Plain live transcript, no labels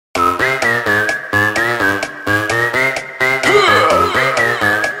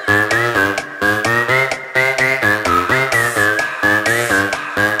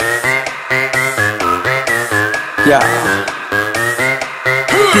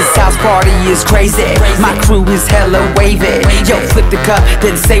This house party is crazy. My crew is hella wavy. Yo, flip the cup,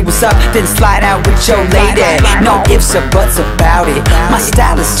 then say what's up, then slide out with your lady. No ifs or buts about it. My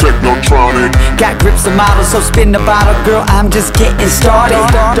style is technotronic. Got grips and models, so spin the bottle, girl. I'm just getting started.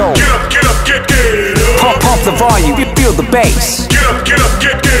 Get up, get up. Pump the volume, you feel the bass. Get up, get up.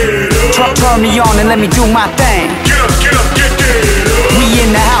 Turn me on and let me do my thing. Get up, get up. We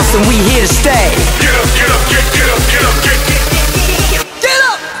in the house and we here to stay. Get up, get up, get up, get up, get up.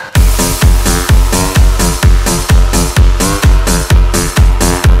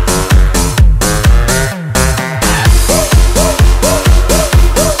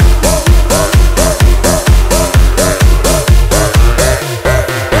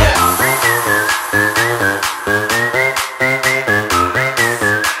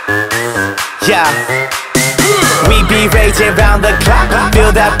 Yeah, we be raging round the clock.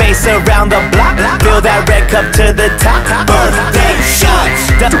 Feel that bass around the block. Feel that red cup to the top. Birthday shots.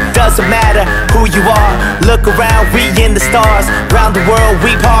 Doesn't matter who you are. Look around, we in the stars. Round the world,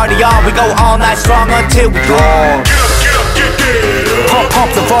 we party on. We go all night strong until we gone. Get up, get up.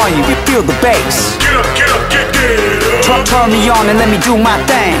 Pump the volume, you feel the bass. Get up, get up. Turn me on and let me do my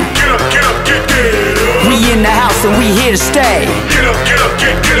thing. Get up, get up. We in the house and we here to stay. Get up, get up,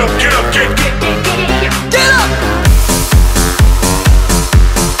 get up, get up, get up.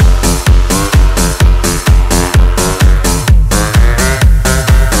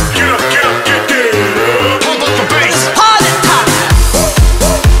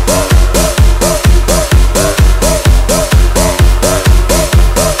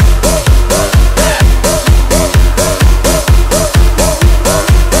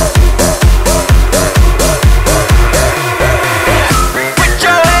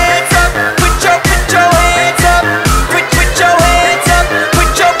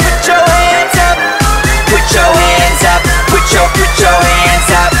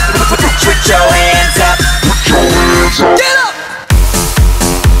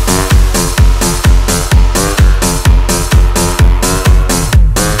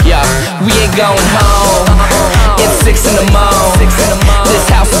 Going home, it's 6 in the morning. This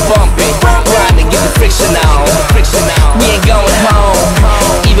house is bumping, grind to get the friction on. We ain't going home,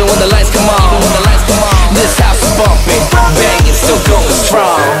 even when the lights come on.